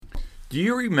Do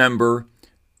you remember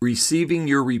receiving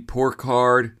your report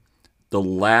card the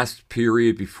last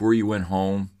period before you went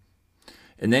home?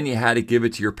 And then you had to give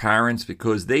it to your parents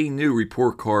because they knew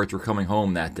report cards were coming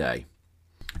home that day.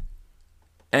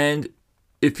 And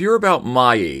if you're about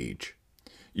my age,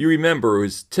 you remember it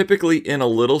was typically in a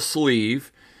little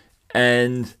sleeve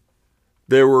and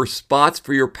there were spots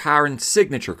for your parents'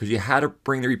 signature because you had to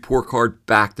bring the report card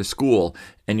back to school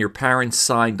and your parents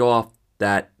signed off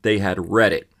that they had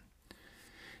read it.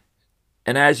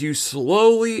 And as you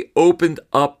slowly opened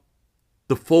up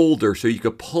the folder so you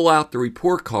could pull out the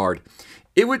report card,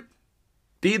 it would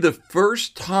be the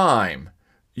first time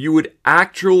you would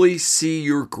actually see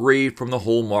your grade from the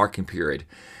whole marking period.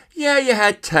 Yeah, you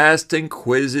had tests and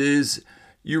quizzes,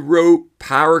 you wrote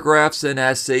paragraphs and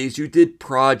essays, you did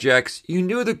projects, you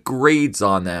knew the grades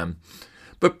on them,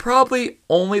 but probably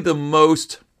only the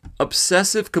most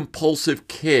obsessive compulsive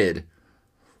kid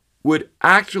would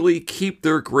actually keep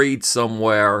their grades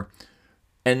somewhere,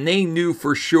 and they knew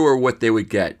for sure what they would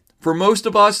get. For most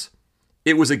of us,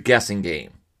 it was a guessing game.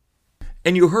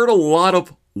 And you heard a lot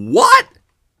of "what?"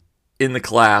 in the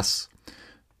class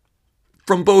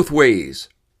from both ways.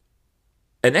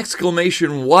 An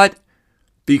exclamation "what?"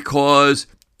 because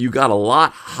you got a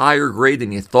lot higher grade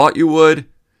than you thought you would.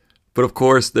 But of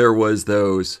course, there was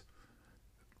those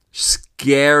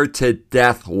scared to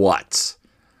death whats.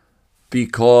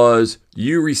 Because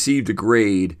you received a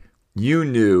grade you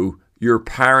knew your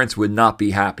parents would not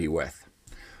be happy with.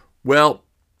 Well,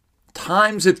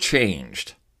 times have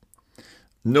changed.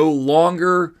 No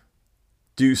longer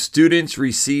do students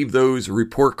receive those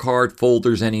report card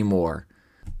folders anymore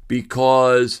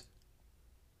because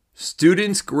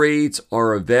students' grades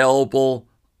are available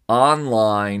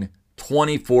online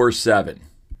 24/7.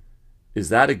 Is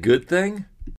that a good thing?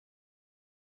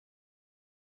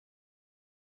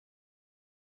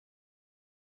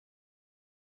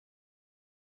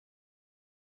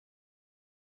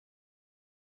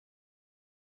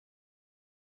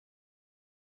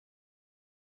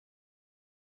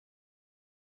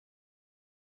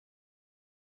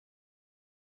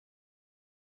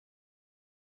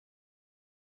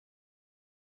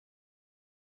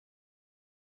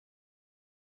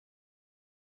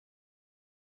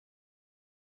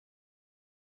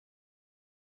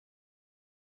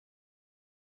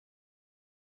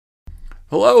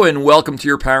 Hello and welcome to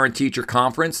your parent-teacher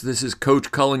conference. This is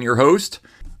Coach Cullen, your host.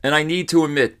 And I need to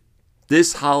admit,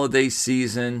 this holiday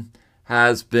season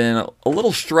has been a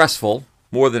little stressful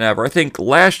more than ever. I think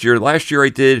last year I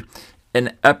did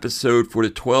an episode for the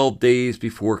 12 days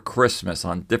before Christmas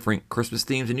on different Christmas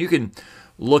themes. And you can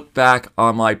look back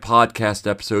on my podcast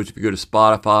episodes if you go to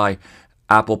Spotify,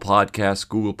 Apple Podcasts,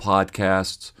 Google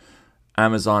Podcasts,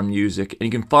 Amazon Music. And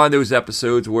you can find those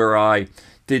episodes where I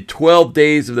did 12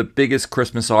 days of the biggest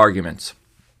Christmas arguments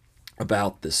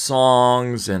about the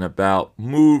songs and about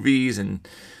movies and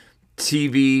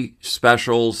TV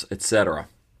specials, etc.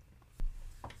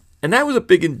 And that was a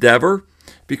big endeavor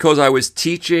because I was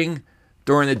teaching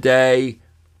during the day,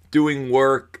 doing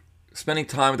work, spending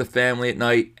time with the family at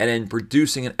night, and then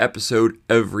producing an episode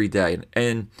every day.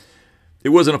 And it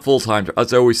wasn't a full-time job.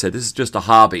 As I always said, this is just a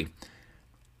hobby.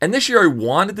 And this year I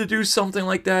wanted to do something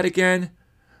like that again.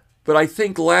 But I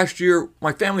think last year,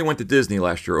 my family went to Disney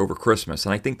last year over Christmas.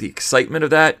 And I think the excitement of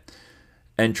that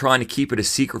and trying to keep it a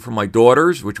secret from my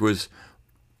daughters, which was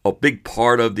a big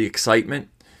part of the excitement,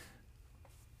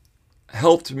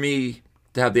 helped me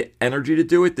to have the energy to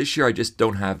do it. This year, I just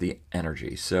don't have the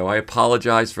energy. So I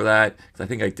apologize for that. I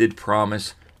think I did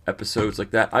promise episodes like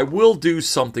that. I will do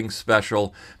something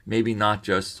special, maybe not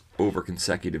just over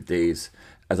consecutive days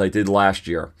as I did last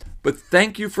year. But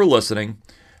thank you for listening.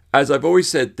 As I've always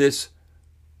said, this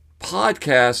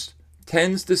podcast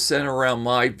tends to center around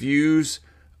my views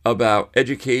about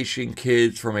education,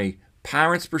 kids from a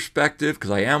parent's perspective,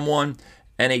 because I am one,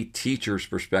 and a teacher's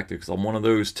perspective, because I'm one of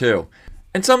those too.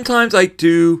 And sometimes I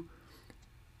do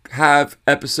have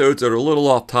episodes that are a little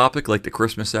off topic, like the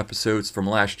Christmas episodes from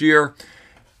last year,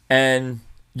 and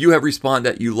you have responded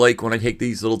that you like when I take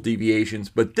these little deviations.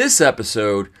 But this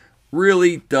episode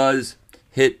really does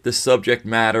hit the subject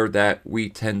matter that we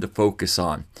tend to focus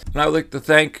on. And I would like to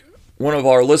thank one of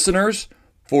our listeners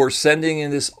for sending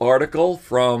in this article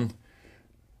from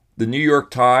the New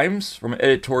York Times, from an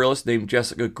editorialist named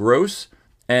Jessica Gross,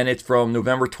 and it's from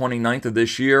November 29th of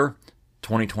this year,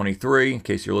 2023, in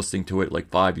case you're listening to it like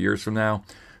 5 years from now.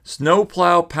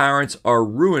 Snowplow parents are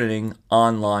ruining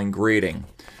online grading.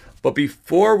 But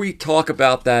before we talk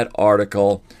about that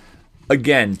article,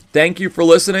 again, thank you for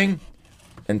listening.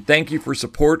 And thank you for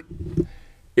support.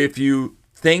 If you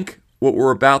think what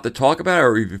we're about to talk about,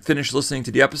 or you've finished listening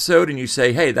to the episode and you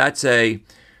say, hey, that's a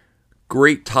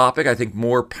great topic, I think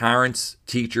more parents,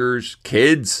 teachers,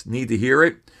 kids need to hear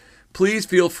it, please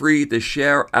feel free to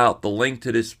share out the link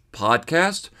to this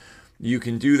podcast. You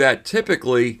can do that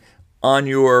typically on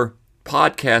your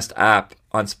podcast app.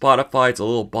 On Spotify, it's a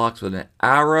little box with an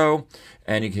arrow,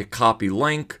 and you can copy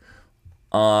link.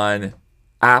 On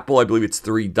Apple, I believe it's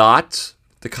 3 dots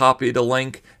to copy the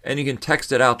link, and you can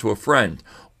text it out to a friend.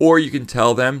 Or you can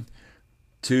tell them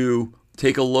to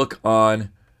take a look on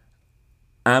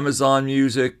Amazon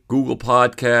Music, Google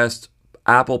Podcasts,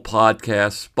 Apple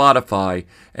Podcasts, Spotify,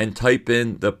 and type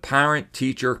in the Parent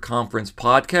Teacher Conference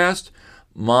Podcast.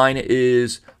 Mine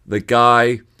is the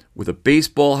guy with a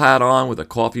baseball hat on with a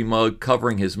coffee mug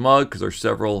covering his mug, because there's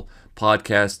several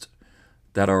podcasts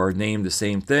that are named the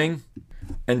same thing.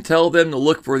 And tell them to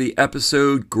look for the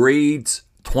episode Grades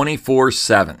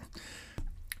 24/7.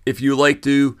 If you like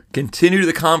to continue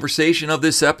the conversation of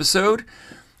this episode,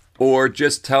 or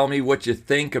just tell me what you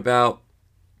think about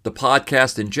the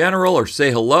podcast in general, or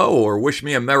say hello, or wish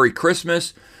me a Merry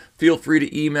Christmas, feel free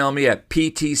to email me at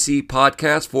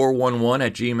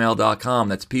ptcpodcast411@gmail.com.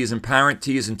 That's P as in parent,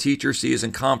 T as in teacher, C as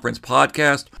in conference,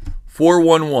 podcast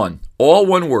 411. All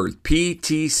one word,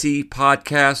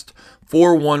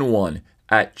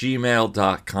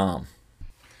 ptcpodcast411@gmail.com.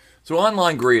 So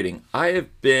online grading, I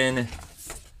have been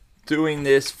doing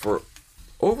this for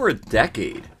over a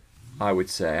decade, I would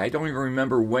say. I don't even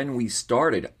remember when we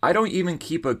started. I don't even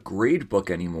keep a grade book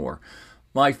anymore.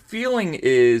 My feeling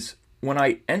is when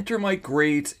I enter my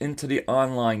grades into the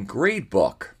online grade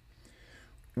book,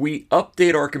 we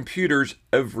update our computers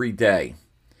every day.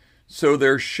 So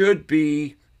there should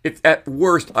be, if at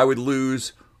worst, I would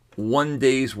lose 1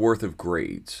 day's worth of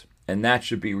grades, and that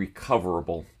should be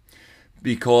recoverable,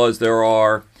 because there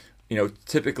are,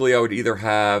 typically I would either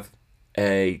have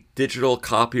a digital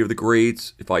copy of the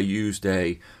grades if I used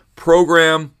a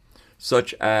program,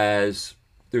 such as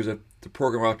the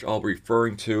program which I'll be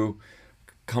referring to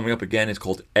coming up again is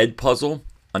called Edpuzzle.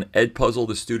 On Edpuzzle,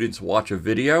 the students watch a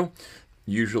video.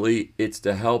 Usually it's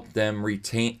to help them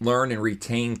learn and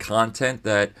retain content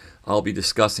that I'll be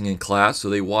discussing in class. So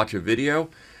they watch a video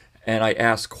and I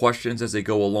ask questions as they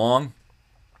go along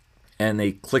and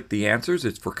they click the answers.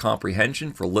 It's for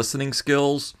comprehension, for listening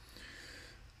skills.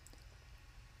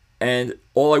 And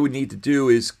all I would need to do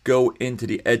is go into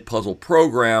the Edpuzzle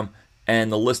program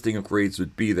and the listing of grades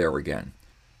would be there again.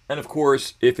 And of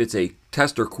course, if it's a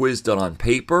test or quiz done on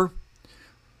paper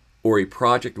or a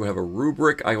project would have a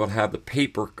rubric, I would have the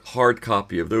paper hard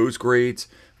copy of those grades,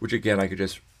 which again, I could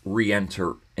just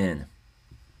re-enter in.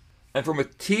 And from a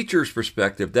teacher's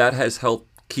perspective, that has helped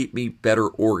keep me better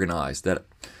organized, that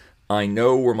I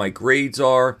know where my grades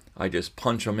are, I just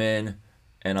punch them in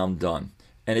and I'm done.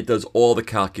 And it does all the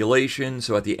calculations,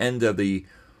 so at the end of the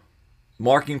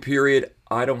marking period,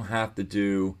 I don't have to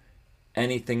do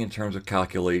anything in terms of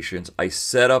calculations. I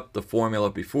set up the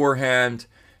formula beforehand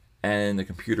and the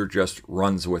computer just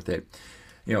runs with it.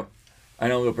 I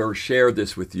don't know if I've ever shared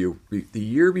this with you. The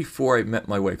year before I met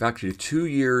my wife, actually 2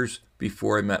 years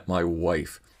before I met my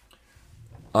wife,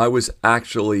 I was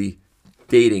actually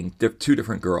dating 2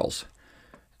 different girls.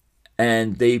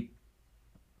 And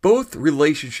both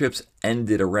relationships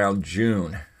ended around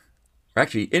June.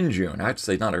 Actually in June. I have to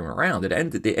say not even around.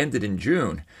 They ended in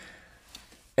June.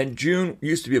 And June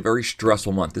used to be a very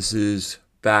stressful month. This is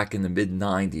back in the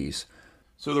mid-90s.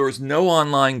 So there was no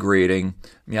online grading.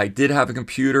 I did have a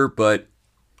computer, but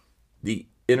the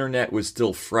internet was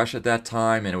still fresh at that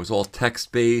time, and it was all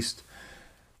text-based.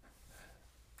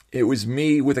 It was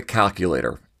me with a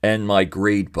calculator and my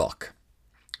grade book.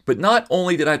 But not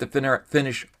only did I have to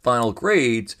finish final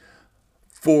grades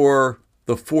for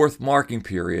the 4th marking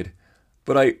period,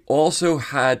 but I also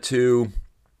had to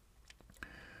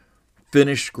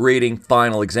finish grading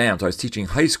final exams. I was teaching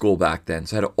high school back then,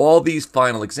 so I had all these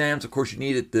final exams. Of course, you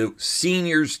needed the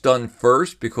seniors done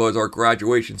first because our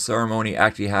graduation ceremony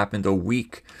actually happened a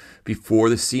week before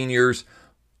the seniors.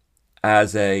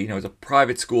 As a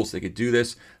private school, so they could do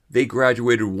this. They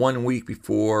graduated 1 week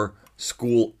before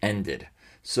school ended.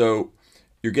 So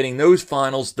you're getting those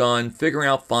finals done, figuring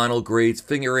out final grades,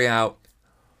 figuring out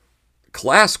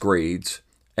class grades,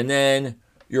 and then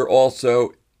you're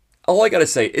also, all I got to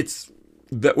say,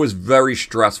 that was very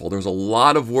stressful. There was a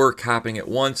lot of work happening at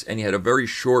once, and you had a very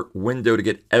short window to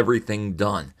get everything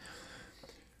done.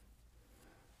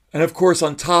 And of course,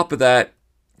 on top of that,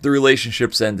 the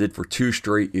relationships ended for 2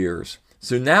 straight years.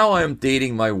 So now I'm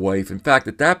dating my wife. In fact,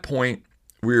 at that point,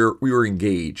 we were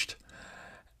engaged.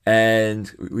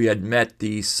 And we had met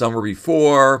the summer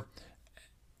before.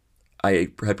 I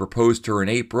had proposed to her in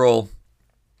April.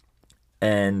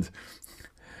 And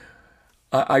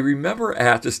I remember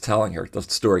just telling her the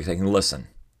story, saying, listen,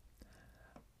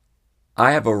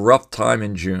 I have a rough time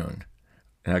in June.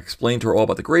 And I explained to her all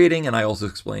about the grading, and I also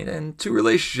explained, and 2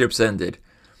 relationships ended.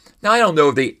 Now, I don't know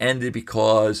if they ended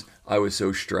because I was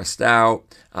so stressed out.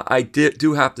 I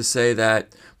do have to say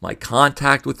that my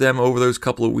contact with them over those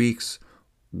couple of weeks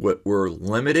were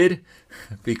limited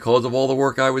because of all the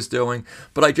work I was doing.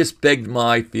 But I just begged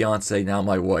my fiance, now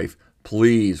my wife,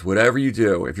 please, whatever you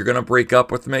do, if you're going to break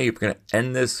up with me, if you're going to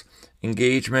end this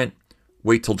engagement,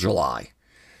 wait till July.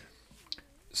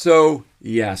 So,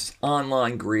 yes,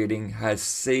 online grading has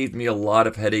saved me a lot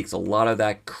of headaches, a lot of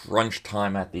that crunch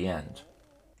time at the end.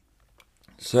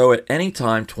 So, at any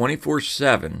time,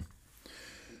 24/7,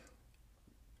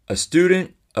 a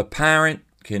student, a parent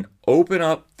can open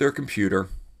up their computer,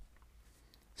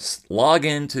 log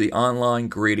into the online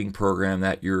grading program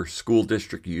that your school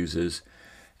district uses,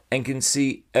 and can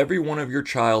see every one of your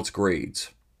child's grades.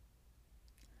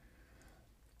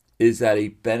 Is that a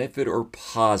benefit or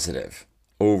positive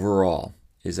overall?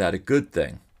 Is that a good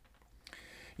thing?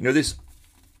 You know, this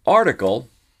article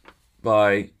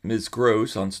by Ms.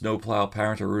 Gross on Snowplow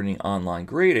Parents Are Ruining Online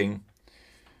Grading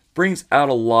brings out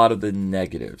a lot of the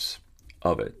negatives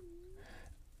of it.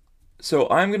 So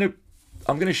I'm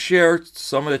gonna share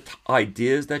some of the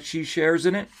ideas that she shares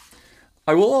in it.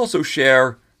 I will also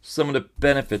share some of the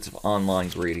benefits of online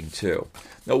grading too.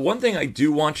 Now, one thing I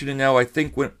do want you to know, I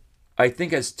think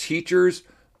as teachers,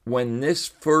 when this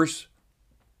first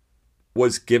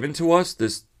was given to us,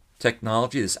 this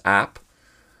technology, this app,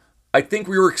 I think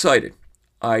we were excited.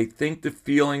 I think the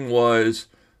feeling was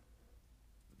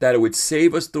that it would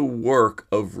save us the work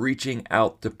of reaching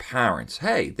out to parents.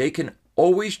 Hey, they can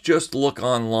always just look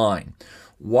online.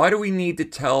 Why do we need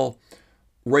to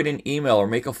write an email or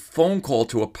make a phone call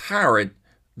to a parent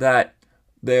that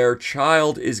their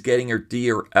child is getting a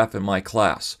D or F in my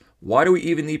class? Why do we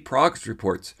even need progress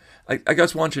reports? I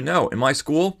just want you to know, in my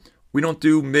school, we don't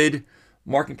do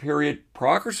mid-marking period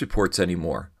progress reports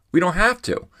anymore. We don't have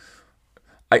to.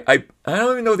 I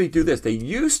don't even know if they do this. They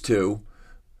used to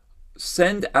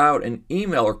send out an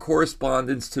email or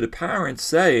correspondence to the parents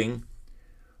saying,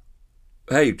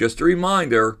 hey, just a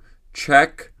reminder,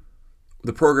 check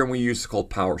the program we use called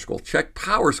PowerSchool. Check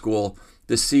PowerSchool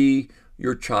to see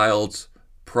your child's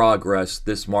progress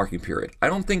this marking period. I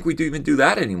don't think we even do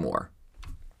that anymore.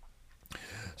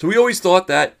 So we always thought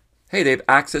that, hey, they have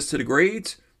access to the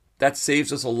grades. That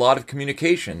saves us a lot of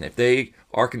communication. If they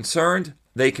are concerned,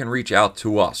 they can reach out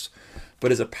to us.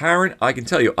 But as a parent, I can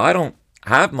tell you, I don't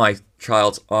have my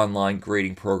child's online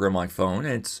grading program on my phone.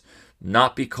 And it's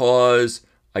not because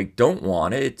I don't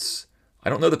want it. I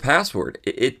don't know the password.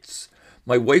 It's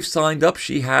my wife signed up.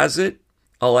 She has it.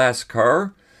 I'll ask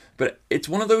her. But it's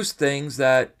one of those things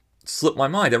that slip my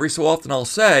mind. Every so often I'll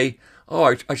say,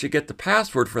 oh, I should get the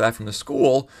password for that from the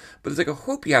school. But it's like a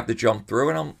hoop you have to jump through.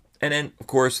 And then, of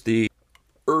course, the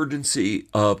urgency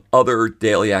of other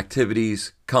daily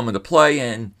activities come into play,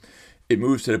 and it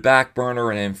moves to the back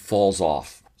burner and then falls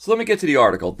off. So let me get to the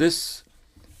article. This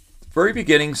very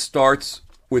beginning starts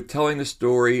with telling the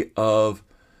story of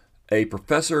a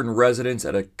professor in residence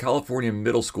at a California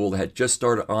middle school that had just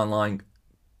started an online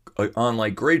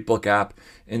gradebook app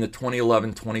in the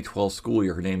 2011-2012 school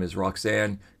year. Her name is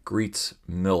Roxanne Greets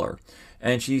Miller.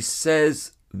 And she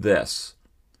says this: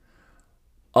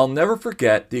 I'll never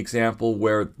forget the example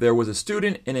where there was a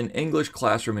student in an English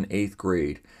classroom in 8th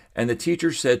grade, and the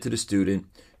teacher said to the student,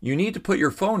 you need to put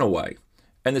your phone away.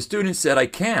 And the student said, I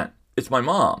can't. It's my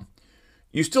mom.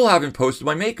 You still haven't posted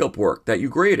my makeup work that you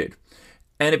graded.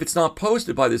 And if it's not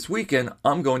posted by this weekend,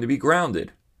 I'm going to be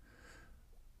grounded.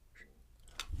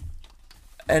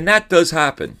 And that does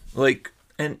happen.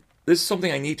 And this is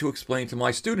something I need to explain to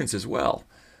my students as well.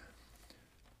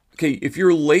 Okay, if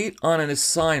you're late on an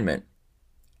assignment,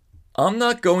 I'm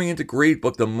not going into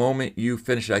gradebook the moment you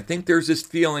finish it. I think there's this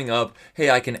feeling of,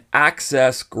 hey, I can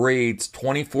access grades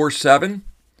 24/7.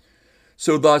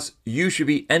 So thus, you should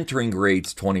be entering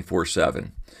grades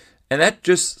 24/7. And that's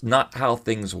just not how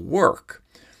things work.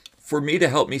 For me to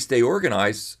help me stay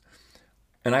organized,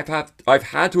 and I've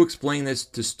had to explain this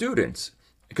to students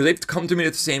because they've come to me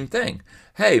with the same thing.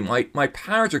 Hey, my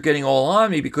parents are getting all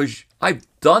on me because I've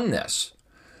done this,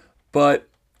 but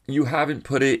you haven't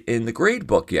put it in the grade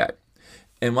book yet.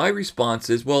 And my response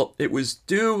is, well, it was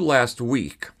due last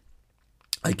week.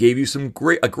 I gave you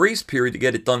a grace period to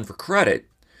get it done for credit,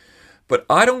 but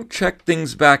I don't check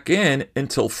things back in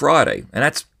until Friday. And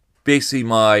that's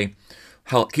basically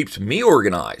how it keeps me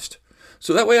organized.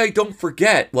 So that way I don't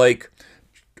forget,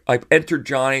 I entered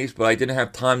Johnny's, but I didn't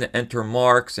have time to enter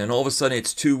Mark's, and all of a sudden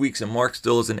it's 2 weeks and Mark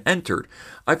still isn't entered.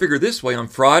 I figure this way, on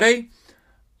Friday,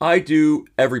 I do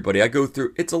everybody. I go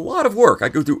through, it's a lot of work. I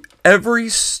go through every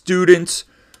student's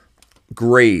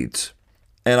grades,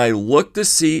 and I look to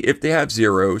see if they have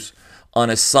zeros on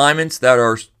assignments that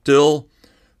are still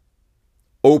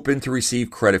open to receive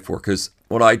credit for. Because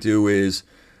what I do is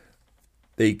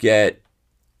they get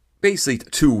basically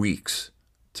 2 weeks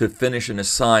to finish an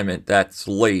assignment that's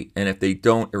late, and if they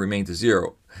don't, it remains a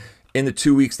zero. In the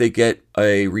 2 weeks, they get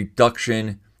a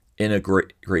reduction in a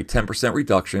grade, 10%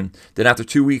 reduction. Then after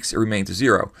 2 weeks, it remains a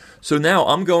zero. So now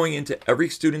I'm going into every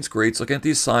student's grades, looking at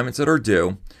the assignments that are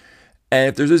due, and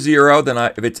if there's a zero, then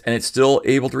it's still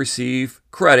able to receive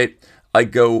credit, I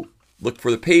go look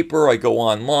for the paper, I go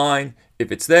online.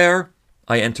 If it's there,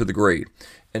 I enter the grade,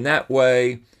 and that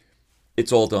way,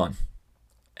 it's all done.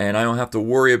 And I don't have to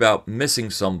worry about missing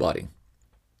somebody.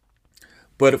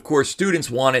 But of course,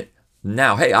 students want it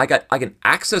now. Hey, I can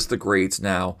access the grades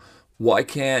now. Why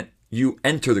can't you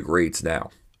enter the grades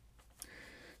now?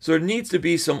 So there needs to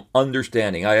be some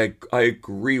understanding. I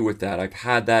agree with that. I've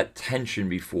had that tension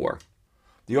before.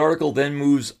 The article then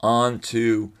moves on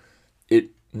to, it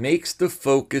makes the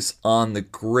focus on the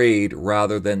grade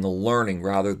rather than the learning,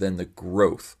 rather than the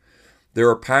growth. There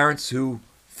are parents who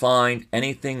find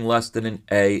anything less than an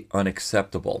A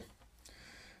unacceptable.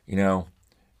 You know,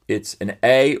 it's an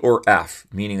A or F,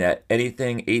 meaning that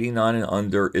anything 89 and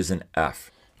under is an F.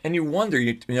 And you wonder,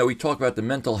 we talk about the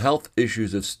mental health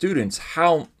issues of students,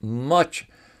 how much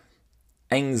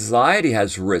anxiety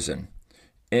has risen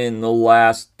in the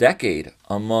last decade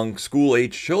among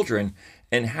school-age children.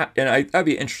 And that'd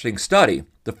be an interesting study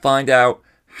to find out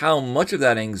how much of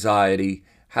that anxiety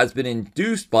has been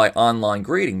induced by online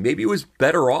grading. Maybe it was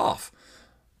better off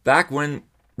back when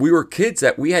we were kids,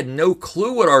 that we had no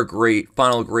clue what our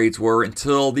final grades were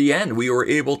until the end. We were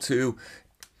able to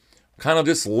kind of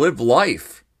just live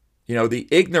life. The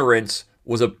ignorance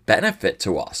was a benefit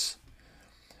to us.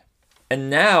 And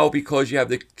now, because you have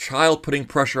the child putting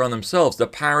pressure on themselves, the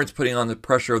parents putting on the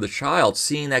pressure of the child,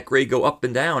 seeing that grade go up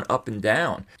and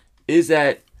down, is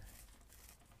that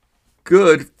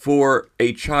good for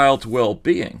a child's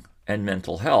well-being and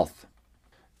mental health?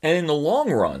 And in the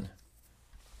long run,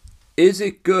 is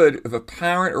it good if a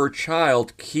parent or a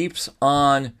child keeps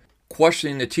on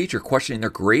questioning the teacher, questioning their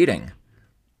grading?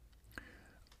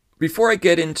 Before I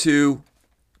get into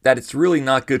that it's really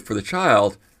not good for the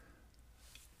child,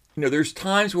 there's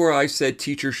times where I said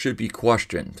teachers should be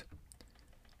questioned.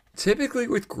 Typically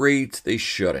with grades, they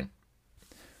shouldn't.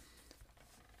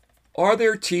 Are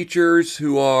there teachers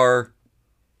who are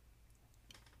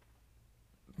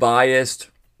biased?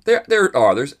 There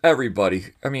are. There's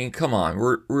everybody. I mean, come on.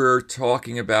 We're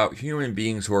talking about human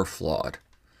beings who are flawed.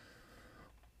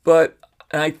 But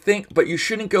you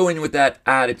shouldn't go in with that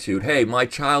attitude. Hey, my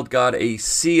child got a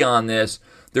C on this.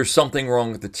 There's something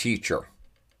wrong with the teacher.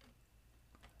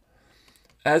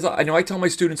 As I know, I tell my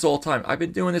students all the time, I've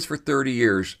been doing this for 30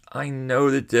 years. I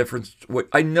know the difference.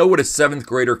 I know what a 7th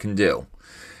grader can do.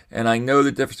 And I know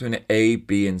the difference between an A,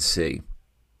 B, and C.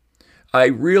 I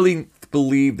really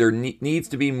believe there needs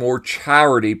to be more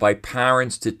charity by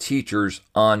parents to teachers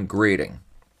on grading.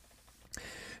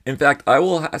 In fact, I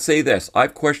will say this.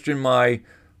 I've questioned my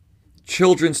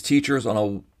children's teachers on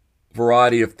a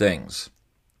variety of things.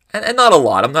 And not a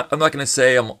lot. I'm not going to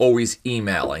say I'm always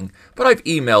emailing, but I've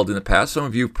emailed in the past. Some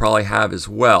of you probably have as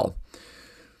well.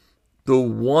 The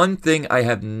one thing I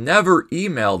have never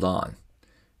emailed on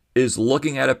is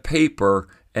looking at a paper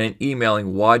and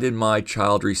emailing, why did my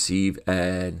child receive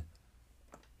an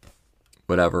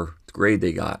whatever grade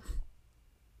they got?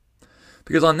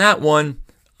 Because on that one,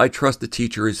 I trust the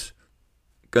teacher is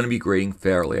going to be grading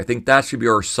fairly. I think that should be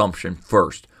our assumption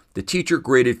first. The teacher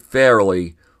graded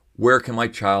fairly. Where can my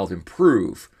child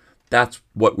improve? That's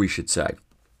what we should say.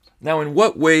 Now, in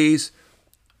what ways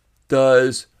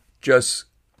does just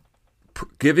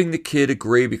giving the kid a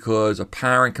grade because a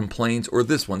parent complains, or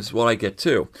this is what I get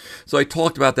too. So I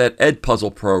talked about that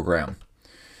Edpuzzle program.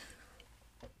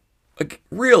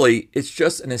 Really, it's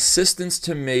just an assistance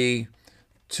to me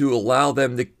to allow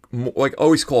them to, like I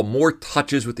always call, more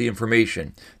touches with the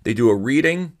information. They do a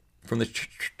reading from the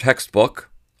textbook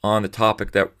on the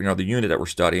topic that, the unit that we're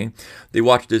studying. They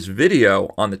watch this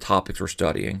video on the topics we're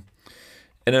studying.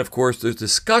 And then, of course, there's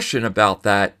discussion about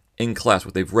that in class,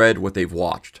 what they've read, what they've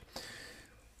watched.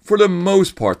 For the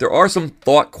most part, there are some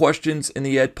thought questions in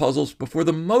the Edpuzzles, but for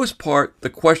the most part, the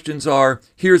questions are,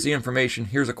 here's the information,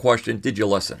 here's a question, did you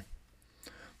listen?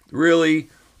 Really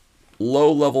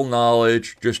low-level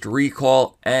knowledge, just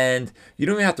recall, and you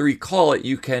don't even have to recall it.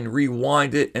 You can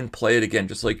rewind it and play it again.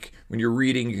 Just like when you're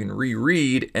reading, you can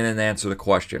reread and then answer the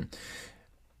question.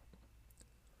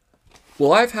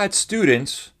 Well, I've had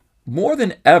students more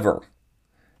than ever,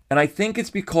 and I think it's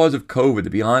because of COVID, to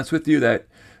be honest with you, that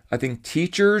I think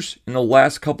teachers in the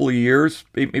last couple of years,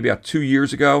 maybe about 2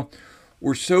 years ago,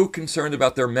 were so concerned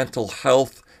about their mental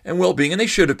health and well-being, and they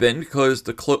should have been, because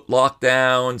the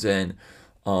lockdowns and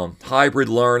hybrid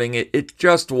learning, it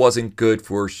just wasn't good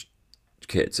for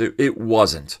kids. It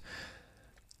wasn't.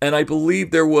 And I believe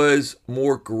there was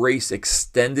more grace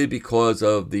extended because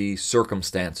of the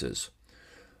circumstances.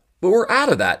 But we're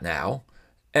out of that now,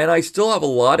 and I still have a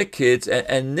lot of kids,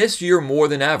 and this year more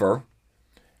than ever,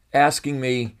 asking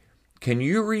me, can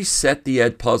you reset the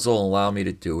Edpuzzle and allow me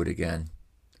to do it again?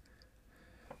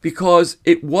 Because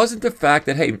it wasn't the fact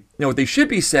that, hey, what they should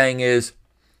be saying is,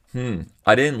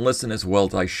 I didn't listen as well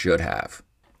as I should have.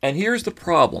 And here's the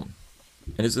problem,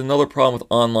 and it's another problem with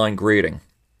online grading.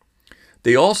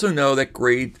 They also know that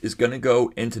grade is going to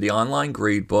go into the online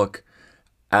grade book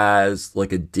as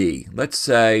like a D. Let's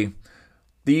say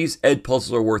these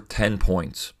Edpuzzles are worth 10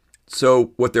 points.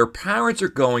 So what their parents are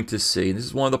going to see, and this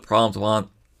is one of the problems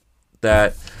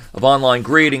of online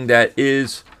grading that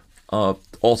is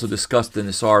also discussed in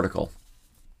this article.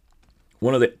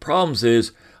 One of the problems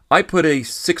is I put a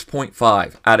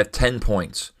 6.5 out of 10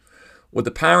 points. What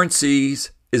the parent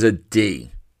sees is a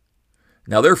D.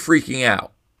 Now they're freaking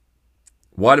out.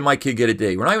 Why did my kid get a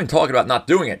D? We're not even talking about not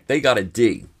doing it. They got a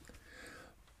D.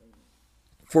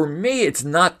 For me, it's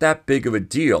not that big of a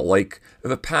deal. Like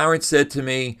if a parent said to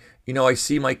me, I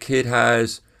see my kid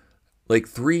has like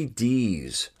 3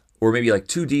 Ds, or maybe like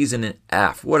 2 Ds and an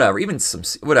F, whatever, even some,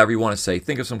 whatever you want to say.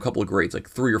 Think of some couple of grades, like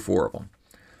 3 or 4 of them.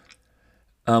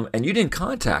 And you didn't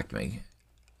contact me.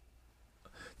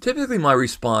 Typically my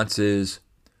response is,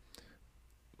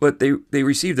 but they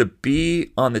received a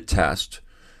B on the test,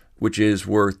 which is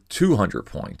worth 200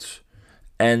 points.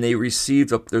 And they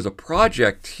received, there's a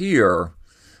project here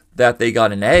that they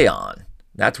got an A on.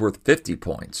 That's worth 50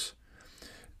 points.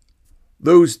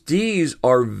 Those Ds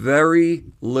are very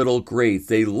little grades.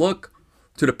 They look,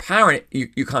 to the parent,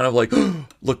 you kind of like,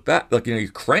 look back, like,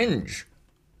 you cringe.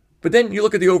 But then you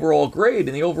look at the overall grade,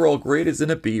 and the overall grade is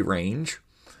in a B range.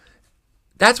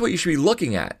 That's what you should be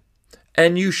looking at.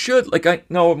 And you should, like I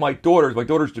know my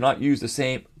daughters do not use the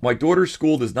same, my daughter's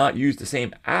school does not use the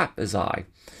same app as I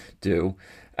do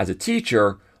as a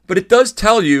teacher, but it does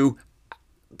tell you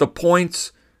the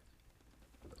points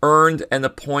earned and the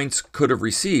points could have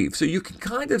received. So you can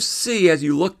kind of see as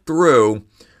you look through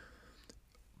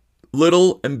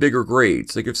little and bigger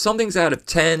grades. Like if something's out of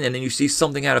 10 and then you see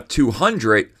something out of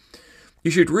 200, you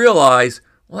should realize,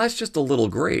 well, that's just a little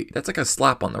grade. That's like a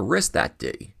slap on the wrist that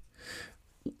day.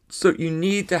 So you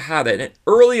need to have that. And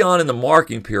early on in the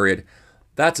marking period,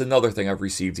 that's another thing I've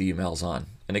received emails on.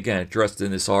 And again, addressed in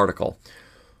this article,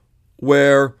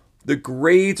 where the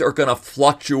grades are going to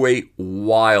fluctuate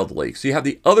wildly. So you have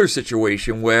the other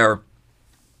situation where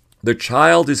the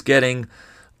child is getting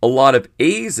a lot of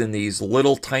A's in these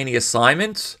little tiny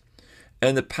assignments,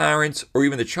 and the parents or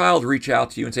even the child reach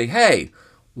out to you and say, hey,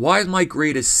 why is my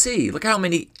grade a C? Look how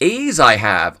many A's I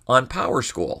have on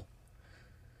PowerSchool.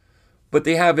 But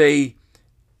they have a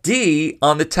D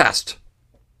on the test.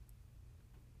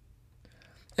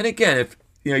 And again, if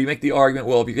you make the argument,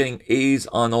 well, if you're getting A's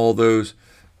on all those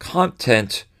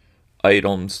content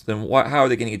items, then how are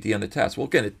they getting a D on the test? Well,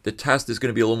 again, the test is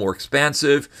going to be a little more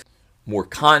expansive, more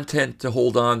content to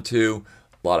hold on to,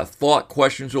 a lot of thought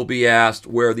questions will be asked,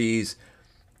 where these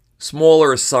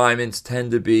smaller assignments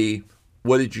tend to be,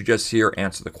 what did you just hear?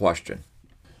 Answer the question.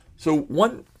 So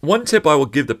one tip I will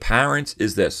give the parents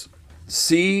is this.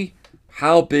 See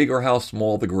how big or how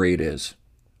small the grade is.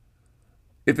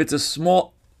 If it's a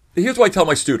small, here's what I tell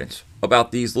my students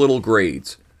about these little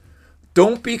grades.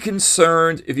 Don't be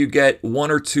concerned if you get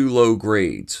 1 or 2 low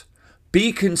grades.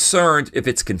 Be concerned if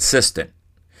it's consistent.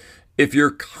 If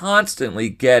you're constantly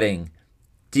getting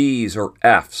D's or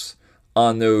F's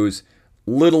on those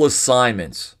little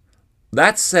assignments,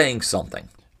 that's saying something.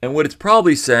 And what it's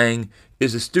probably saying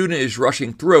is the student is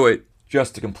rushing through it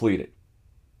just to complete it.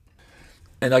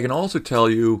 And I can also tell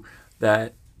you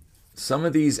that some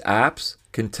of these apps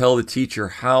can tell the teacher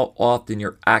how often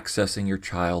you're accessing your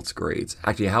child's grades.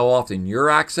 Actually, how often you're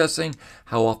accessing,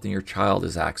 how often your child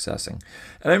is accessing.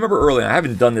 And I remember early on, I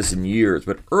haven't done this in years,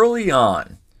 but early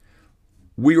on,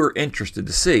 we were interested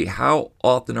to see how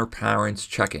often are parents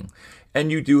checking.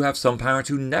 And you do have some parents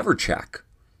who never check.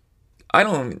 I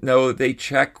don't know that they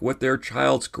check what their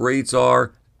child's grades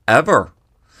are ever.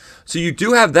 So you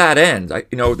do have that end.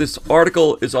 This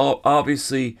article is all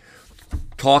obviously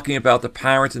talking about the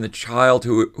parents and the child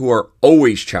who are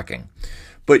always checking.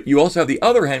 But you also have the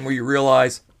other end where you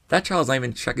realize that child's not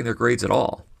even checking their grades at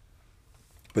all.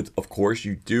 But of course,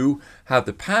 you do have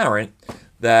the parent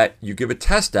that you give a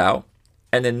test out,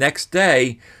 and the next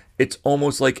day, it's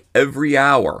almost like every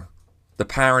hour, the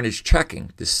parent is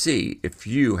checking to see if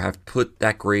you have put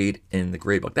that grade in the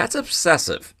grade book. That's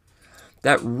obsessive.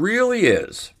 That really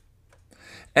is.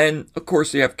 And of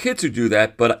course, you have kids who do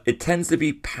that, but it tends to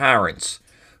be parents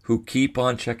who keep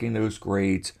on checking those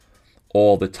grades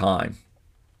all the time.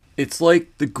 It's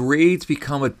like the grades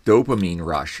become a dopamine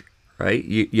rush, right?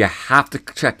 You have to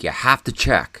check. You have to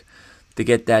check to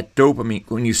get that dopamine.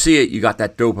 When you see it, you got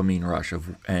that dopamine rush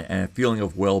and a feeling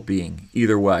of well-being.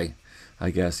 Either way,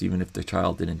 I guess, even if the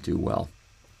child didn't do well.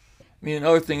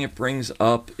 Another thing it brings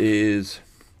up is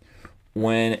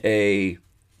when a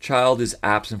child is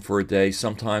absent for a day,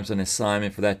 sometimes an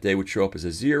assignment for that day would show up as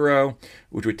a 0,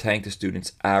 which would tank the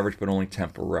student's average, but only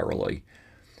temporarily.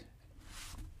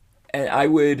 And I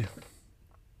would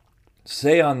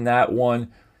say on that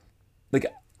one, like,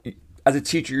 as a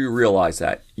teacher, you realize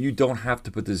that you don't have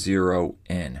to put the 0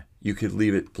 in. You could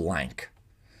leave it blank.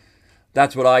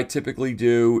 That's what I typically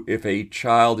do if a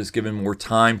child is given more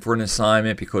time for an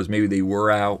assignment because maybe they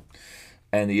were out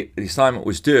and the assignment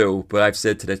was due, but I've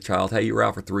said to that child, hey, you were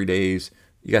out for 3 days.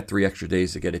 You got 3 extra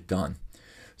days to get it done.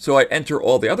 So I enter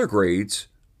all the other grades,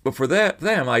 but for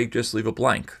them, I just leave a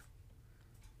blank.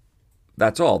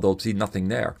 That's all. They'll see nothing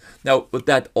there. Now, what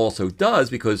that also does,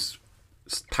 because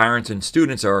parents and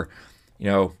students are,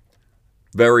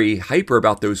 very hyper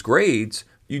about those grades,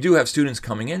 you do have students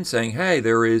coming in saying, hey,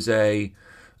 there is a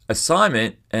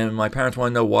assignment and my parents want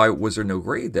to know why was there no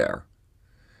grade there.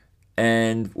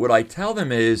 And what I tell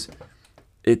them is,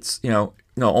 it's,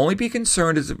 only be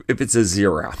concerned if it's a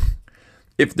 0.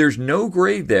 If there's no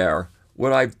grade there,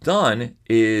 what I've done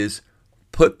is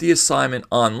put the assignment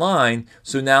online,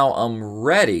 so now I'm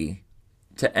ready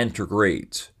to enter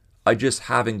grades. I just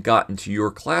haven't gotten to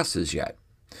your classes yet,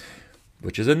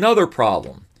 which is another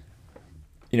problem.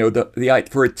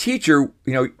 For a teacher,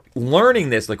 learning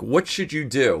this, like, what should you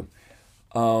do?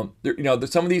 Some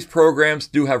of these programs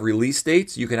do have release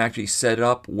dates. You can actually set it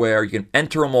up where you can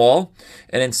enter them all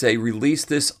and then say, release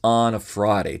this on a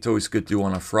Friday. It's always good to do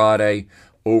on a Friday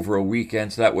over a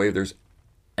weekend. So that way, if there's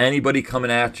anybody coming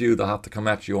at you, they'll have to come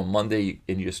at you on Monday,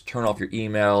 and you just turn off your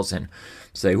emails and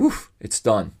say, woof, it's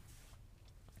done.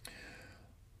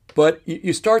 But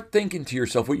you start thinking to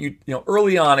yourself,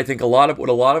 early on, I think what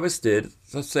a lot of us did,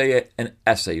 let's say an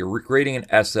essay, you're grading an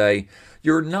essay,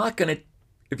 you're not going to,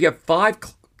 if you have 5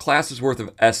 classes worth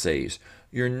of essays,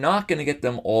 you're not going to get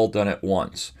them all done at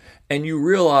once. And you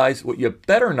realize what you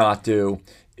better not do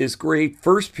is grade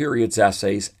first period's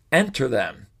essays, enter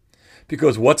them.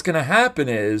 Because what's going to happen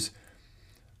is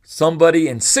somebody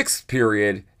in 6th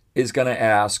period is going to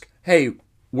ask, hey,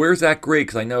 where's that grade?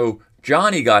 Because I know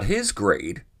Johnny got his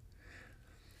grade.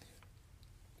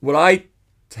 What I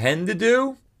tend to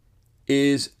do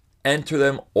is enter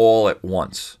them all at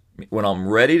once. When I'm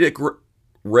ready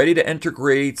to enter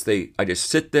grades, I just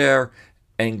sit there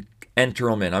and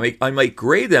enter them in. I might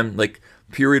grade them, like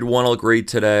period 1 I'll grade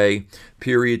today,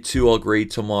 period 2 I'll grade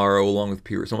tomorrow, along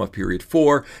with some of period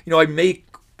 4. I may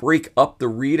break up the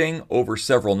reading over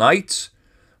several nights,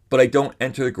 but I don't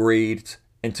enter the grades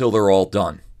until they're all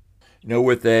done.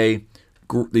 With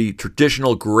the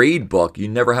traditional grade book, you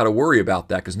never had to worry about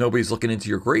that because nobody's looking into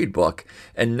your grade book.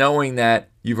 And knowing that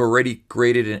you've already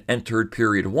graded and entered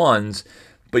period 1s,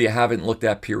 but you haven't looked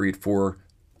at period 4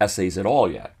 essays at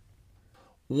all yet.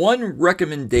 One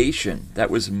recommendation that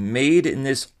was made in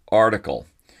this article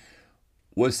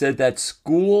was said that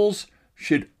schools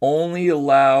should only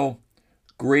allow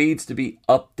grades to be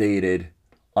updated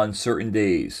on certain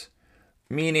days.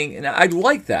 Meaning, and I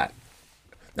like that.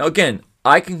 Now again,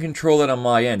 I can control that on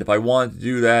my end. If I want to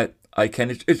do that, I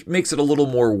can. It makes it a little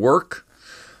more work.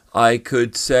 I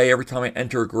could say every time I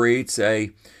enter a grade,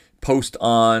 say, post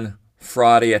on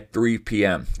Friday at 3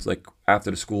 p.m. It's like after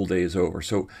the school day is over.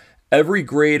 So every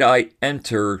grade I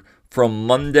enter from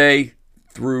Monday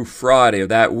through Friday of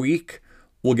that week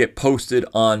will get posted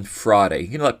on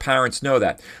Friday. Let parents know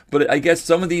that. But I guess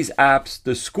some of these apps,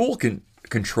 the school can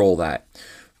control that.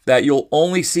 That you'll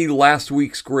only see last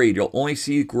week's grade. You'll only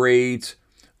see grades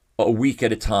a week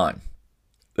at a time.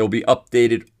 They'll be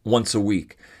updated once a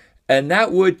week. And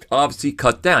that would obviously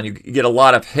cut down. You get a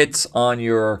lot of hits on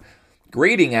your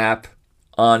grading app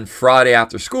on Friday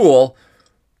after school,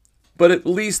 but at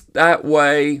least that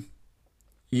way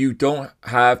you don't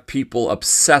have people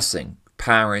obsessing,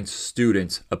 parents,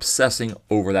 students obsessing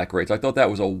over that grade. So I thought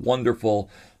that was a wonderful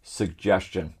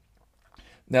suggestion.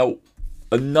 Now,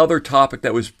 another topic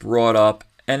that was brought up,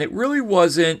 and it really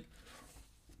wasn't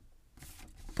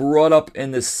brought up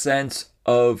in the sense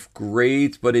of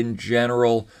grades, but in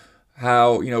general,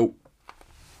 how,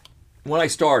 when I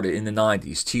started in the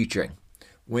 90s teaching,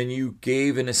 when you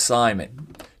gave an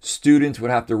assignment, students would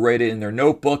have to write it in their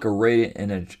notebook or write it in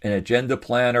an agenda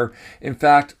planner. In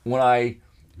fact, when I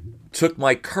took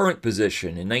my current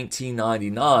position in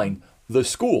 1999,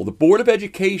 the Board of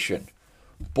Education,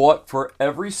 bought for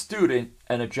every student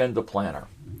an agenda planner.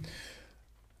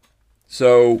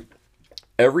 So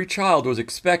every child was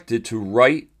expected to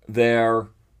write their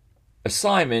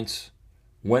assignments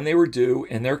when they were due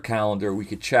in their calendar. We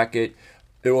could check it.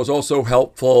 It was also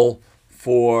helpful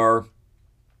for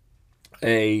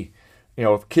if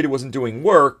a kid wasn't doing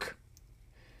work,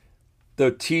 the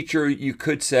teacher, you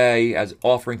could say, as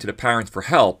offering to the parents for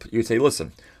help, you'd say,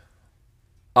 listen,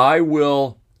 I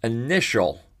will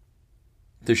initial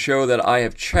to show that I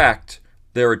have checked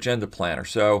their agenda planner.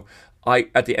 So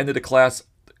at the end of the class,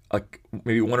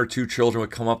 maybe one or two children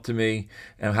would come up to me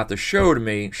and have to show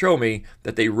me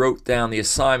that they wrote down the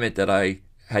assignment that I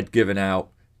had given out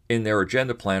in their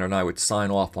agenda planner, and I would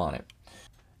sign off on it.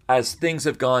 As things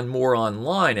have gone more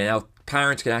online, and now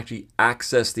parents can actually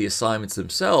access the assignments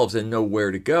themselves and know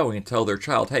where to go and tell their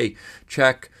child, hey,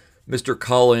 check Mr.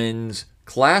 Cullen's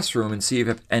classroom and see if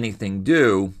you have anything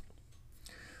due.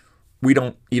 We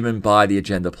don't even buy the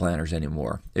agenda planners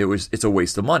anymore. It's a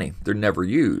waste of money. They're never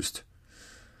used.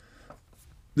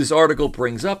 This article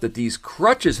brings up that these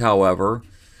crutches, however,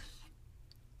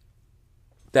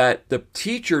 that the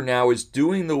teacher now is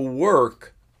doing the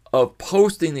work of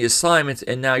posting the assignments,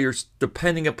 and now you're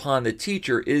depending upon the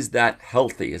teacher. Is that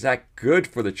healthy? Is that good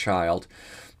for the child?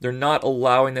 They're not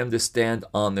allowing them to stand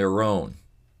on their own.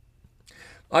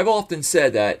 I've often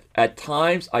said that at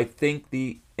times I think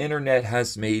the internet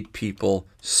has made people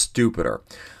stupider.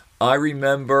 I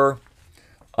remember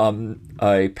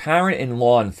a parent in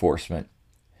law enforcement.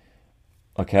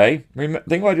 Okay,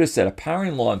 think what I just said. A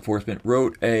parent in law enforcement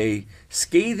wrote a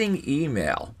scathing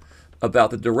email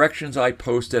about the directions I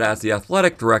posted as the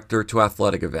athletic director to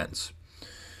athletic events.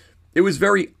 It was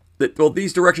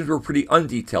these directions were pretty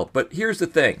undetailed, but here's the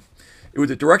thing. It was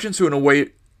the directions to an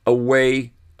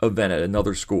away event at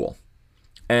another school.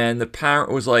 And the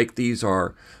parent was like, these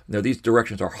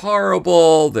directions are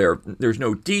horrible. There's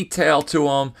no detail to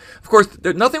them. Of course,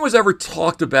 nothing was ever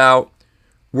talked about.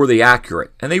 Were they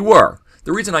accurate? And they were.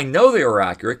 The reason I know they were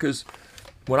accurate, because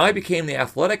when I became the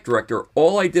athletic director,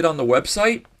 all I did on the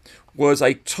website was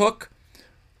I took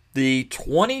the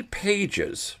 20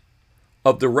 pages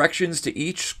of directions to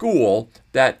each school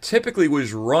that typically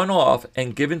was run off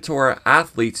and given to our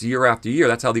athletes year after year.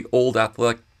 That's how the old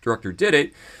athletic director did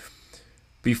it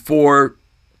before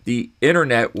the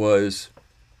internet was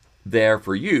there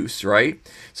for use, right?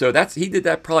 So he did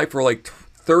that probably for like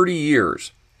 30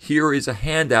 years. Here is a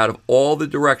handout of all the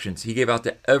directions he gave out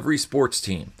to every sports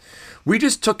team. We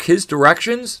just took his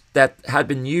directions that had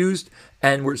been used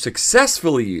and were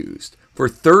successfully used for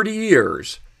 30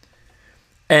 years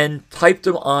and typed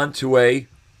them onto a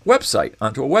website,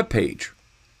 onto a web page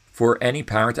for any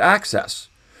parent to access.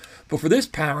 But for this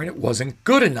parent, it wasn't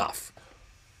good enough.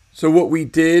 So what we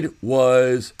did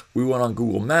was we went on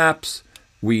Google Maps.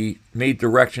 We made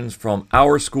directions from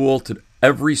our school to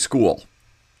every school.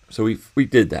 So we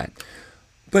did that.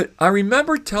 But I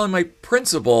remember telling my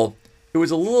principal it was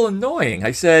a little annoying.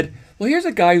 I said, well, here's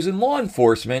a guy who's in law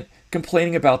enforcement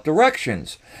complaining about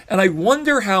directions. And I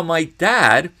wonder how my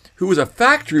dad, who was a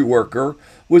factory worker,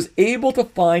 was able to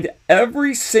find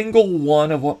every single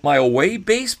one of my away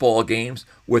baseball games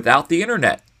without the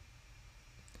internet.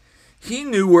 He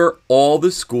knew where all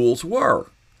the schools were.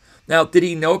 Now, did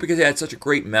he know it because he had such a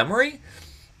great memory?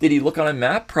 Did he look on a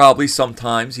map? Probably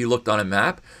sometimes he looked on a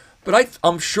map. But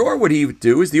I'm sure what he would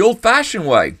do is the old-fashioned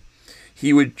way.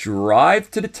 He would drive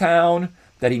to the town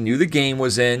that he knew the game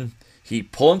was in.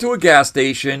 He'd pull into a gas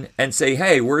station and say,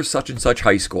 hey, where's such and such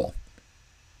high school?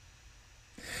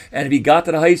 And if he got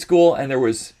to the high school and there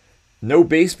was no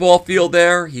baseball field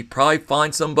there, he'd probably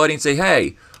find somebody and say,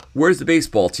 hey, where's the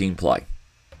baseball team play?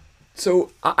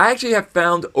 So I actually have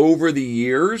found over the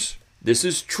years, this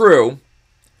is true,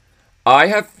 I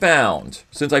have found,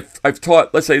 since I've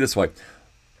taught, let's say it this way,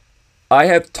 I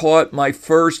have taught my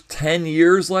first 10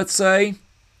 years, let's say,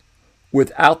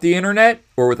 without the internet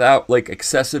or without like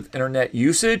excessive internet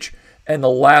usage, and the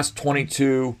last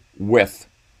 22 with,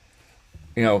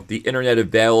 the internet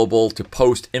available to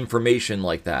post information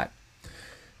like that.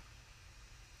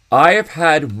 I have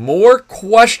had more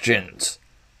questions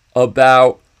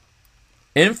about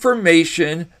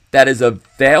Information that is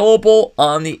available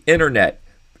on the internet,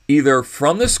 either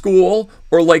from the school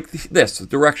or like this, the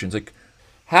directions. Like,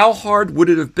 how hard would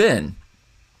it have been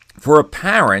for a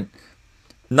parent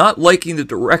not liking the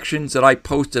directions that I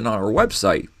posted on our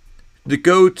website to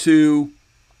go to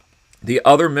the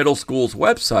other middle school's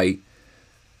website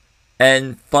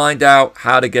and find out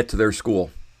how to get to their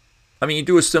school? I mean, you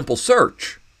do a simple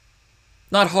search.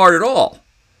 Not hard at all.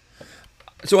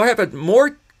 So I have had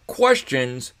more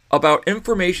questions about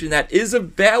information that is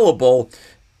available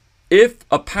if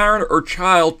a parent or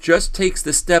child just takes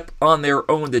the step on their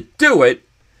own to do it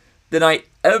than I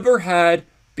ever had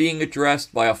being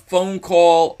addressed by a phone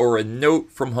call or a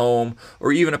note from home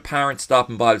or even a parent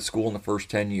stopping by the school in the first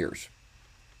 10 years.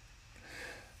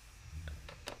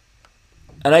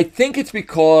 And I think it's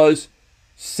because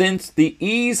since the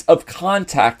ease of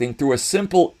contacting through a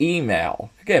simple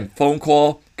email, again, phone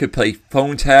call, could play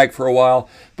phone tag for a while,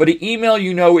 but an email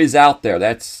is out there.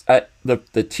 That's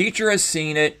the teacher has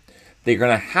seen it. They're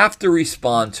going to have to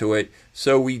respond to it,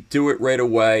 so we do it right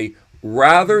away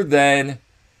rather than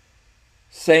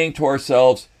saying to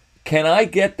ourselves, can I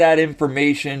get that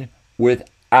information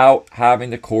without having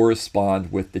to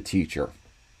correspond with the teacher?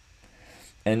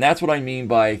 And that's what I mean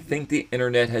by I think the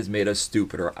internet has made us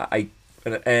stupider.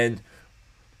 And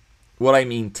what I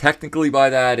mean technically by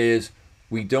that is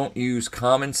we don't use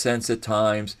common sense at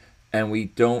times and we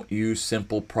don't use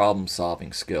simple problem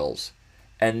solving skills.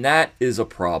 And that is a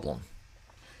problem.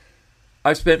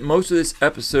 I've spent most of this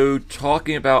episode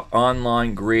talking about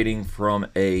online grading from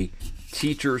a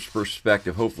teacher's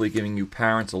perspective, hopefully giving you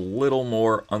parents a little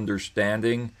more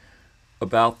understanding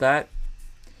about that.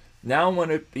 Now I'm going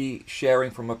to be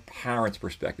sharing from a parent's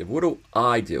perspective. What do?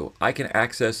 I can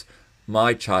access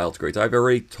my child's grades. I've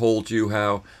already told you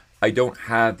how I don't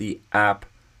have the app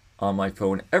on my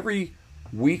phone. Every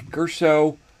week or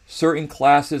so, certain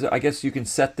classes, I guess you can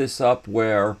set this up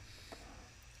where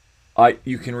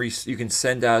you can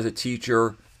send out as a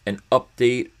teacher an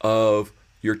update of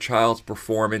your child's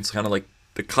performance, kind of like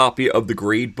the copy of the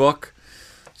grade book.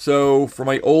 So for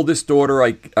my oldest daughter,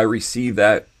 I receive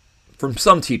that from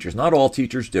some teachers. Not all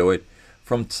teachers do it.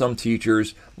 From some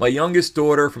teachers. My youngest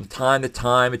daughter, from time to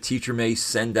time, a teacher may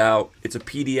send out, it's a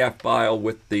PDF file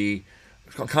with the,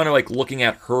 kind of like looking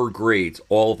at her grades,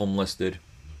 all of them listed.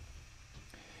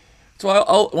 So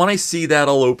I'll when I see that,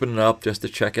 I'll open it up just to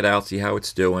check it out, see how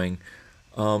it's doing.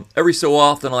 Every so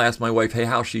often, I'll ask my wife, hey,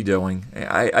 how's she doing?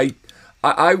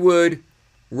 I would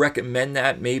recommend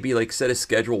that maybe like set a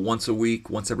schedule once a week,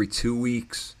 once every 2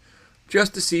 weeks,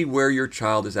 just to see where your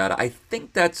child is at. I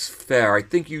think that's fair. I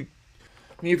think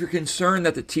if you're concerned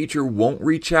that the teacher won't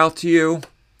reach out to you,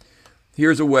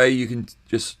 here's a way you can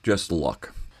just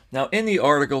look. Now, in the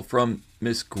article from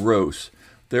Miss Gross,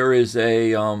 there is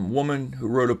a woman who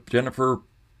wrote Jennifer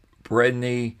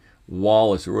Bredney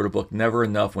Wallace, who wrote a book, Never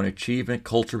Enough, When Achievement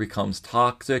Culture Becomes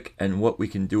Toxic and What We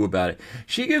Can Do About It.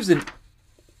 She gives an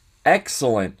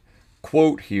excellent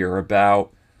quote here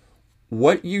about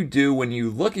what you do when you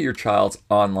look at your child's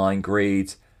online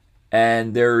grades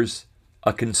and there's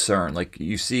a concern, like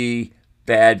you see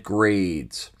bad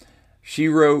grades. She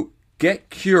wrote,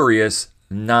 get curious,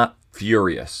 not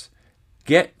furious.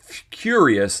 Get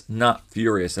curious, not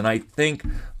furious. And I think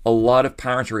a lot of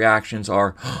parents' reactions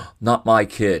are, not my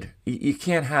kid. You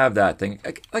can't have that thing.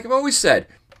 Like I've always said,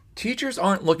 teachers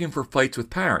aren't looking for fights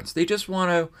with parents. They just want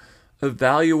to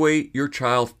evaluate your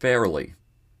child fairly.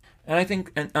 And I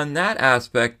think on that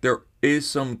aspect, there is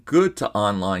some good to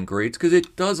online grades because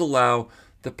it does allow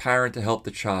the parent to help the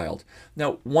child.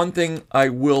 Now, one thing I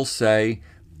will say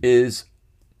is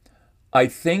I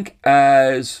think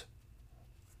as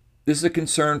this is a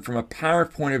concern from a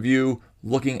parent point of view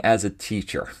looking as a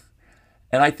teacher.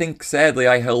 And I think sadly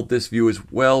I held this view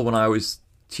as well when I was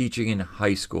teaching in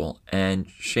high school, and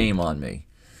shame on me.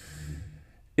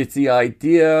 It's the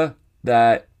idea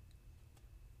that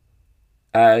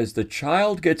as the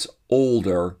child gets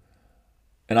older,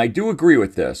 and I do agree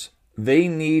with this, they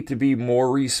need to be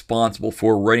more responsible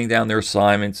for writing down their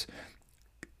assignments,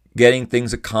 getting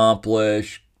things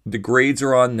accomplished. The grades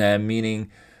are on them,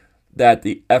 meaning that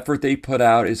the effort they put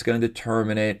out is going to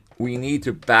determine it. We need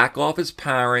to back off as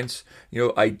parents.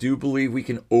 I do believe we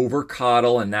can over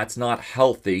coddle, and that's not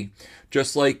healthy.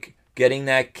 Just like getting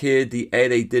that kid the A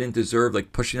they didn't deserve,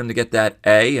 like pushing them to get that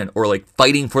A, or like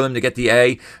fighting for them to get the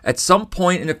A. At some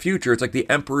point in the future, it's like the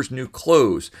emperor's new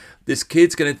clothes. This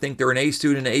kid's going to think they're an A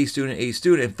student, an A student, an A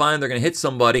student, and finally they're going to hit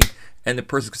somebody, and the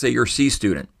person's going to say, you're a C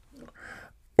student.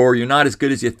 Or you're not as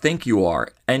good as you think you are.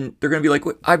 And they're going to be like,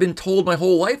 I've been told my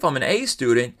whole life I'm an A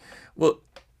student. Well,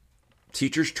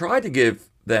 teachers tried to give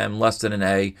them less than an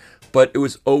A, but it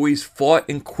was always fought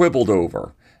and quibbled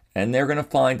over. And they're going to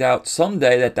find out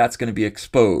someday that that's going to be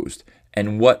exposed.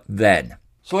 And what then?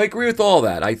 So I agree with all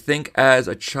that. I think as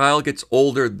a child gets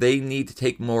older, they need to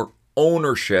take more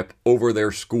ownership over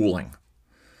their schooling.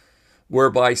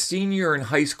 Whereby senior in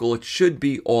high school, it should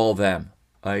be all them.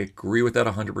 I agree with that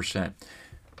 100%.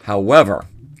 However,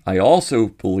 I also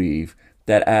believe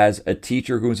that as a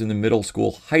teacher who's in the middle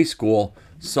school, high school,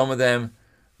 some of them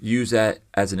use that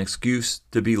as an excuse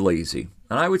to be lazy.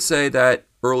 And I would say that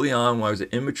early on, when I was an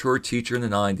immature teacher in the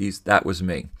 90s, that was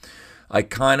me. I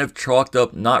kind of chalked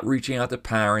up not reaching out to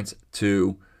parents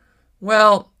to,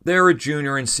 well, they're a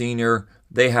junior and senior,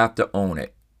 they have to own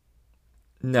it.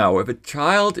 No, if a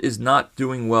child is not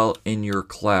doing well in your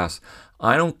class,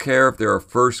 I don't care if they're a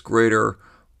first grader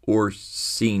or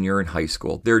senior in high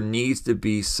school, there needs to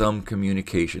be some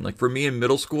communication. Like for me in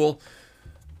middle school,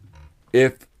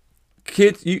 if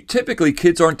typically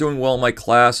kids aren't doing well in my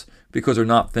class because they're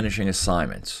not finishing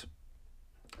assignments.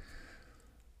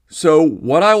 So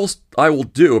what I will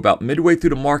do about midway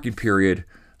through the marking period,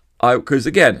 because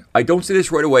again, I don't say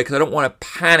this right away because I don't want to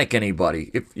panic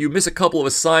anybody. If you miss a couple of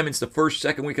assignments the first,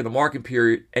 second week of the marking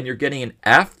period and you're getting an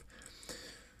F,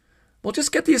 well,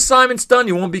 just get the assignments done.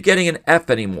 You won't be getting an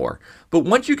F anymore. But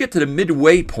once you get to the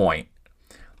midway point,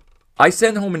 I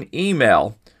send home an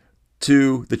email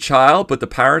to the child, but the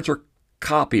parents are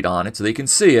copied on it so they can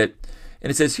see it.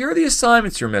 And it says, here are the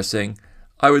assignments you're missing.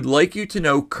 I would like you to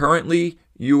know currently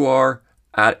you are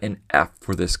at an F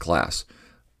for this class.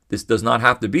 This does not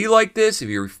have to be like this. If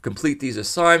you complete these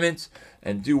assignments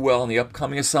and do well in the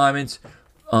upcoming assignments,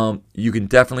 you can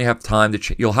definitely have time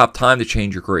to you'll have time to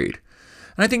change your grade.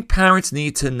 And I think parents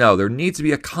need to know. There needs to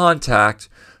be a contact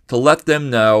to let them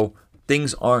know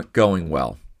things aren't going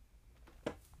well.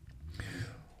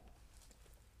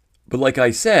 But like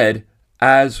I said,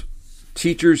 as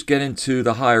teachers get into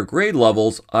the higher grade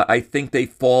levels, I think they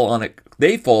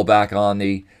fall back on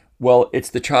the, well, it's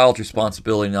the child's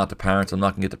responsibility, not the parents. I'm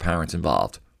not going to get the parents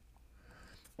involved.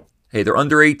 Hey, they're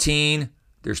under 18.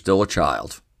 They're still a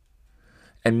child.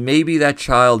 And maybe that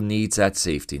child needs that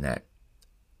safety net.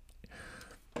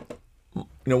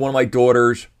 One of my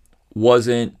daughters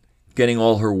wasn't getting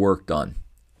all her work done.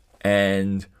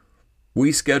 And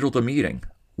we scheduled a meeting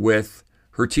with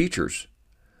her teachers.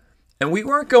 And we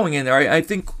weren't going in there. I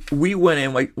think we went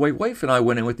in, my wife and I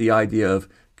went in with the idea of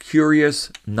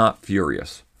curious, not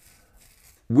furious.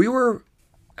 We were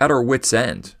at our wits'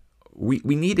 end. We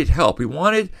needed help. We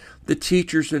wanted the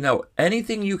teachers to know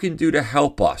anything you can do to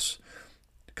help us,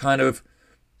 kind of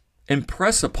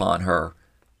impress upon her.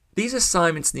 These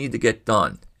assignments need to get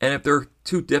done. And if they're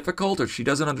too difficult or she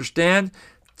doesn't understand,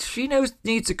 she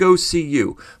needs to go see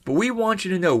you. But we want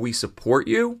you to know we support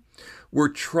you. We're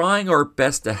trying our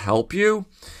best to help you.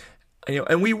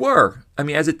 And we were.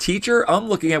 As a teacher, I'm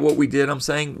looking at what we did. I'm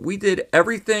saying we did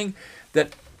everything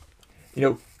that,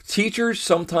 teachers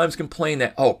sometimes complain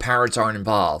that, oh, parents aren't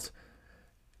involved.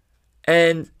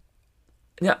 And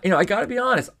now, I got to be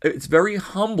honest, it's very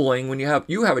humbling when you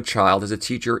have a child as a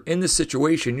teacher in this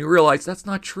situation. You realize that's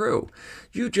not true.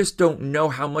 You just don't know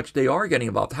how much they are getting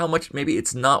involved, how much maybe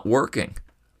it's not working.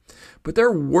 But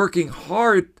they're working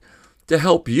hard to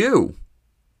help you.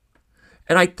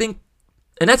 And I think,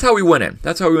 and that's how we went in.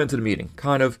 That's how we went to the meeting.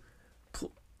 Kind of,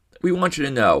 we want you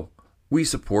to know we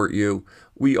support you.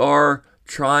 We are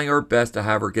trying our best to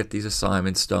have her get these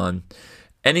assignments done.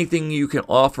 Anything you can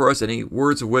offer us, any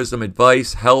words of wisdom,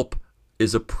 advice, help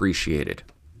is appreciated.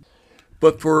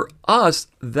 But for us,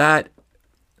 that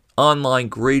online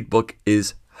gradebook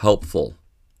is helpful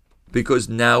because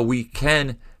now we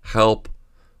can help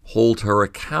hold her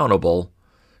accountable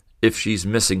if she's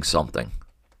missing something.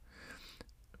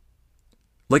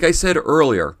 Like I said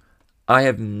earlier, I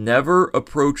have never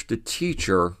approached a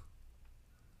teacher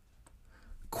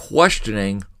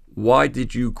questioning, why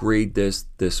did you grade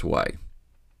this way?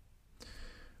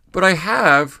 But I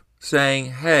have saying,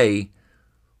 hey,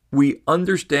 we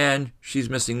understand she's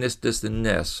missing this, and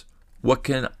this. What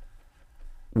can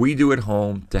we do at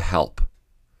home to help?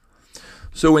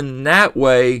 So in that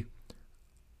way,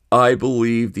 I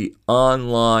believe the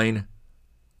online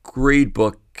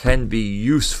gradebook can be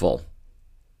useful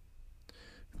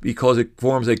because it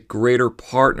forms a greater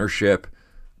partnership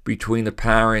between the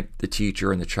parent, the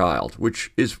teacher, and the child,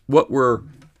 which is what we're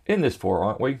in this for,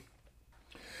 aren't we?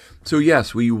 So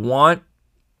yes, we want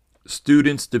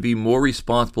students to be more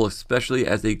responsible, especially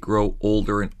as they grow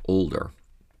older and older.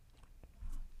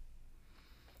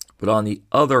 But on the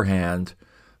other hand,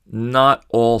 not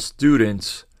all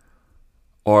students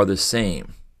are the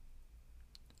same.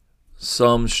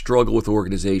 Some struggle with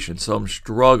organization. Some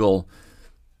struggle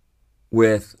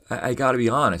with, I got to be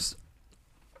honest,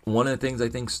 one of the things I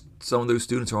think some of those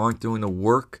students who aren't doing the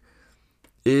work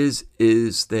is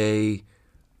they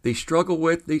struggle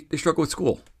with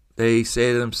school. They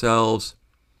say to themselves,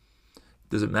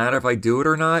 does it matter if I do it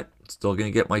or not? I'm still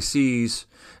going to get my C's.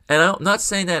 And I'm not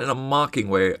saying that in a mocking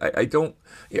way. I don't.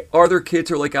 Are there kids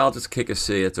who are like, I'll just kick a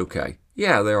C, it's okay?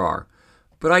 Yeah, there are.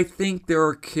 But I think there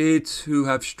are kids who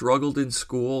have struggled in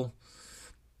school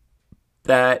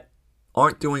that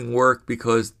aren't doing work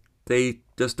because they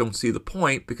just don't see the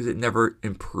point, because it never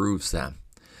improves them.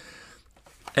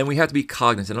 And we have to be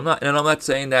cognizant. I'm not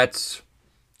saying that's,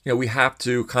 we have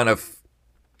to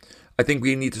I think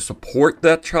we need to support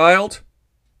that child.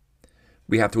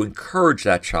 We have to encourage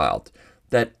that child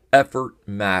that effort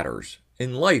matters.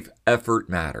 In life, effort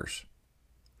matters.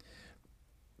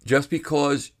 Just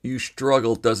because you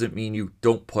struggle doesn't mean you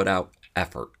don't put out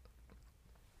effort.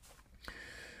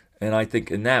 And I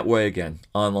think in that way, again,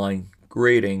 online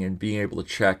grading and being able to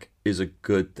check is a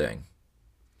good thing.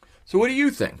 So what do you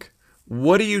think?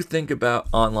 What do you think about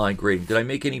online grading? Did I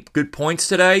make any good points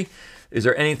today? Is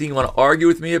there anything you want to argue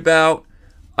with me about?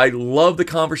 I love the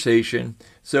conversation.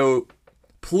 So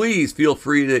please feel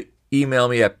free to email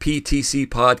me at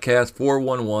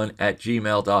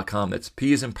ptcpodcast411@gmail.com. That's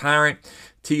P as in parent,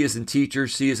 T as in teacher,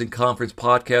 C as in conference,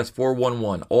 podcast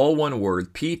 411. All one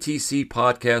word,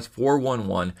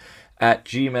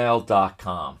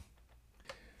 ptcpodcast411@gmail.com.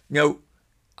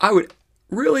 I would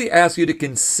really ask you to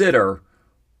consider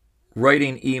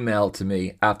writing an email to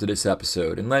me after this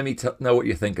episode and let me know what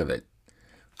you think of it.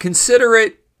 Consider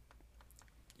it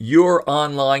your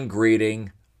online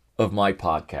grading of my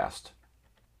podcast.